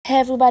Hey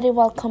everybody,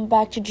 welcome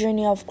back to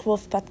Journey of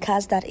Growth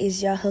podcast. That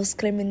is your host,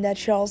 Cleminda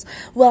Charles.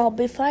 Well,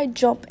 before I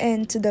jump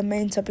into the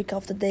main topic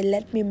of the day,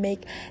 let me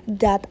make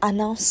that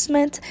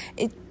announcement.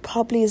 It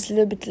probably is a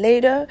little bit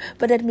later,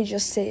 but let me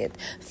just say it.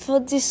 For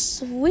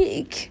this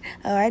week,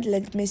 alright,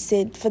 let me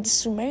say it. For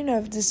this remainder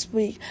of this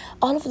week,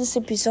 all of these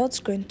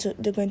episodes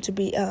they're going to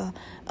be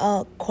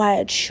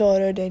quite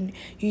shorter than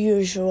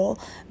usual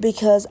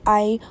because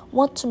I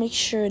want to make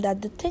sure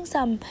that the things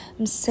I'm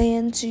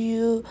saying to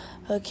you,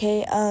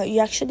 okay, you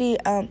actually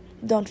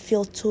don't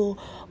feel too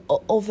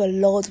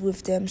overloaded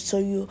with them, so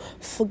you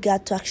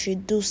forgot to actually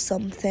do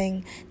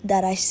something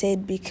that I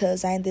said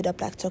because I ended up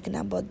talking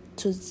about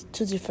two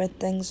different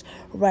things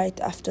right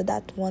after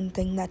that one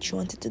thing that you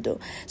wanted to do.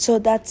 So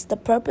that's the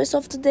purpose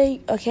of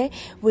today. Okay,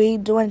 we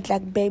doing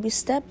it baby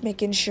step,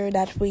 making sure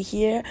that we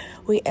hear,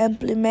 we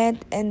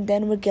implement, and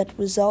then we get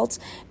results,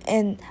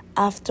 and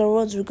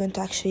afterwards we're going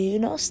to actually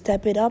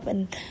step it up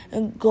and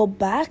go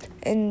back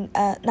and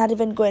not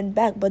even going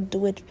back but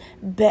do it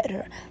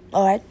better.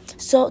 All right,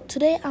 so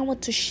today I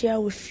want to share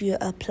with you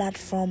a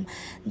platform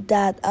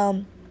that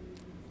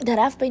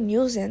I've been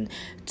using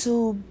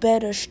to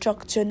better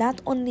structure not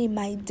only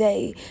my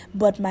day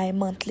but my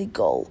monthly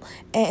goal.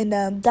 And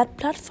that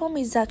platform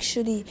is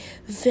actually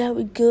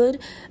very good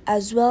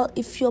as well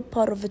if you're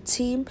part of a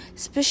team,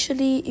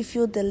 especially if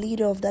you're the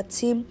leader of that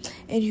team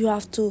and you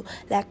have to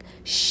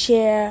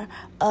share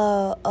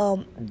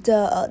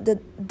the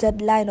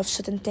deadline of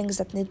certain things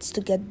that needs to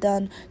get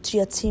done to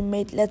your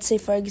teammate. Let's say,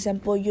 for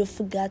example, you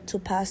forgot to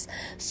pass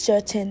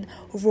certain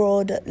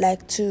road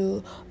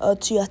to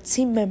your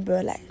team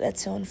member,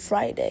 let's say on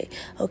Friday,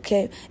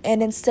 okay,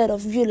 and instead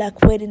of you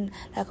waiting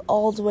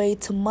all the way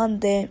to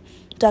Monday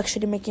to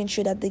actually making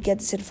sure that they get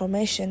this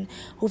information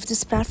with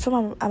this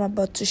platform I'm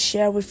about to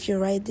share with you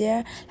right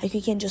there,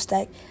 you can just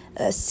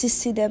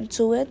CC them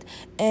to it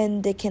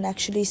and they can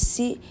actually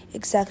see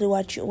exactly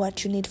what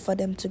you need for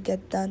them to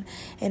get done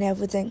and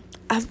everything.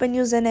 I've been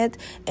using it,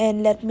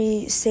 and let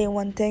me say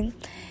one thing: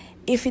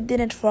 if it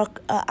didn't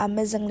work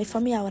amazingly for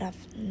me, I would have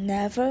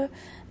never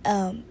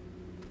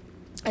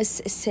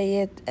say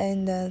it,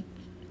 and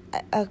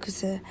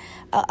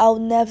I'll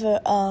never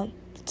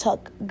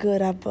talk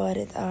good about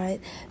it. All right,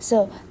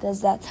 so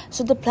there's that.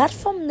 So the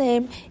platform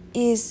name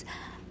is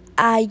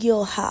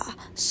Ayoha.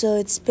 So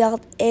it's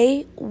spelled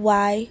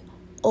Ayoa.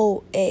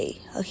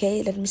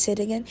 Okay, let me say it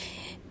again.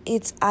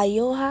 It's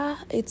Ayoha.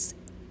 It's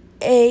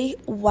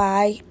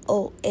Ayoa.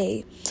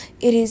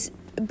 It is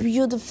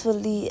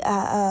beautifully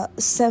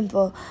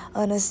simple,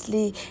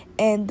 honestly,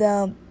 and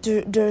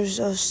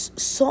there's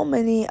so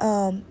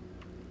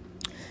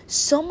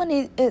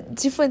many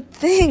different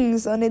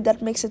things on it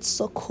that makes it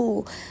so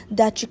cool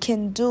that you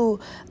can do,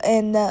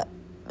 and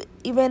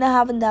even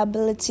having the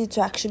ability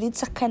to actually,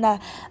 it's a kind of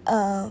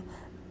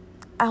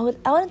I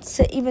wouldn't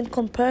say even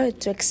compare it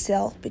to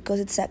Excel because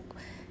it's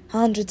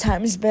 100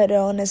 times better,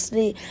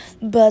 honestly.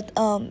 But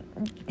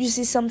you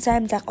see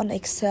sometimes on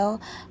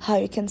Excel how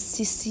you can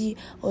see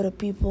other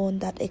people on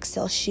that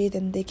Excel sheet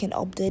and they can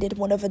update it.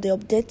 Whenever they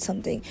update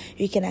something,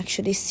 you can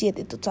actually see it.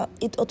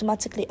 It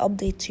automatically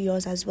updates to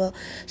yours as well.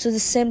 So the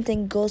same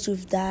thing goes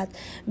with that,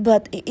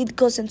 but it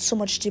goes in so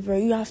much deeper.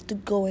 You have to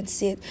go and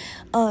see it.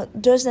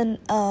 There's an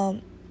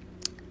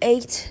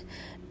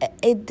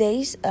 8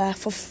 days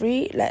for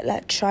free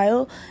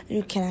trial.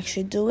 You can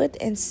actually do it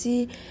and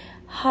see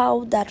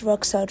how that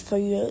works out for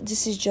you.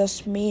 This is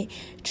just me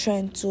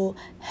trying to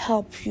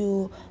help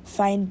you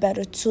find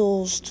better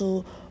tools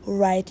to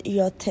write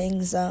your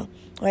things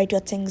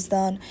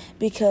down,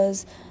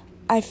 because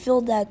I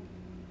feel that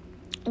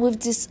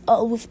with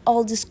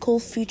all these cool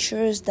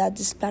features that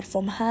this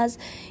platform has,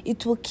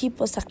 it will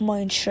keep us more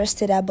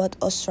interested about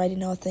us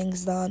writing our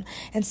things down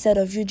instead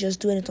of you just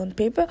doing it on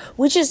paper,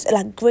 which is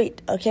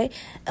great. Okay,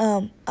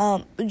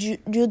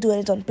 you doing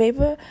it on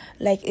paper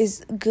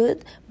is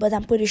good, but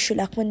I'm pretty sure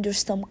when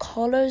there's some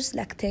colors,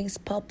 things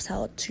pops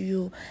out to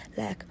you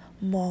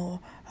more.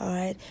 All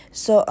right,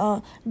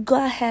 so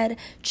go ahead,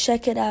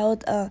 check it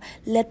out,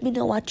 let me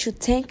know what you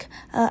think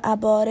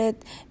about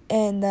it,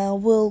 and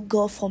we'll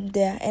go from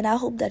there. And I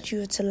hope that you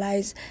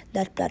utilize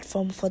that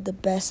platform for the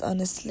best,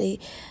 honestly,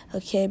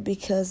 okay,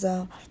 because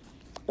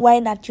why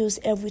not use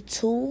every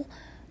tool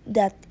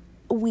that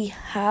we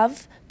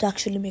have to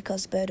actually make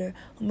us better?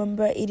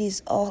 Remember, it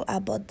is all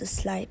about the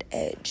slight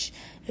edge.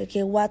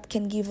 Okay, what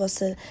can give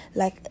us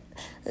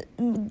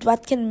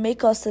what can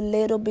make us a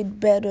little bit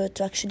better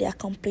to actually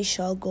accomplish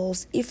our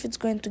goals? If it's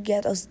going to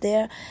get us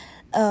there,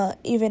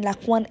 even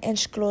 1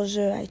 inch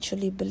closer, I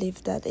actually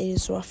believe that it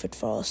is worth it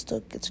for us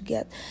to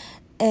get.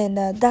 And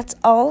that's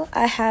all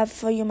I have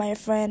for you, my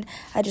friend.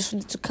 I just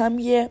wanted to come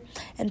here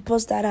and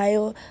post that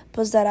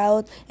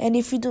out. And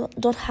if you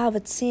don't have a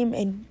team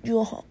and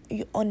you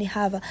only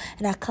have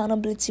an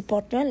accountability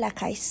partner,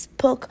 I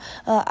spoke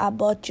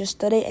about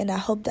yesterday, and I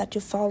hope that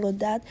you followed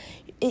that.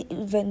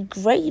 even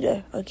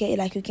greater. Okay,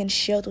 like you can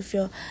share it with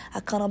your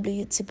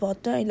accountability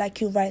partner,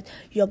 like you write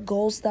your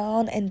goals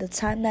down and the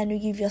timeline you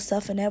give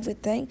yourself and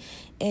everything,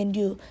 and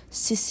you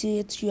CC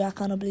it to your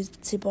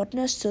accountability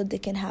partner so they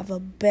can have a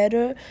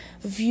better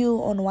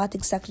view on what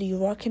exactly you're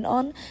working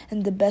on,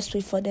 and the best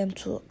way for them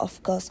to,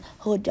 of course,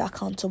 hold you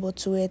accountable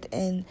to it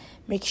and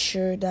make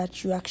sure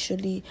that you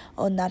actually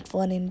are not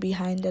running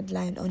behind the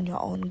line on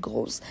your own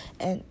goals,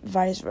 and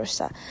vice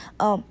versa.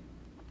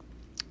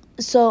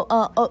 So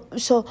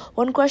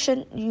one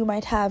question you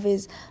might have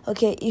is,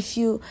 okay, if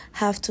you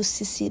have to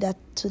CC that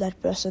to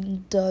that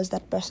person, does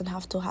that person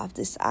have to have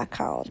this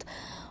account?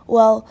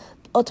 Well,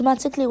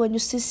 automatically when you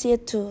CC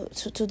it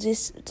to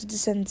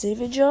this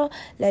individual,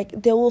 like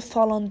they will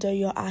fall under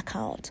your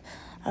account.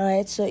 All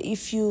right, so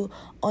if you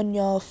on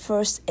your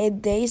first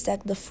 8 days,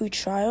 like the free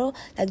trial,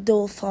 like they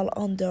will fall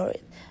under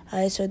it.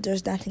 All right, so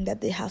there's nothing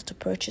that they have to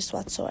purchase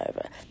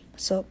whatsoever.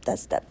 So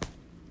that's that.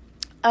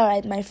 All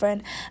right, my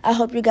friend, I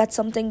hope you got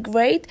something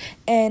great,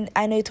 and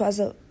I know it was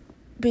a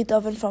bit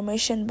of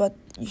information, but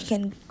you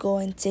can go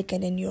and take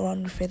it and you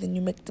run with it and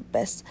you make the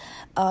best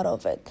out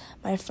of it,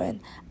 my friend.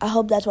 I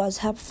hope that was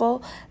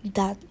helpful.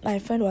 That, my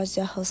friend, was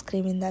your host,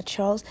 Cleaning That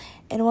Charles,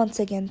 and once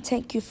again,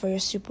 thank you for your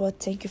support,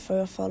 thank you for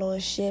your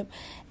followership,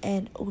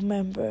 and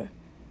remember,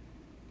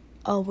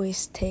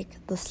 always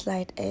take the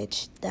slight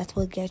edge that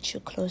will get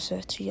you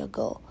closer to your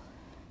goal.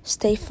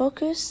 Stay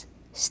focused,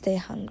 stay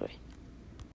hungry.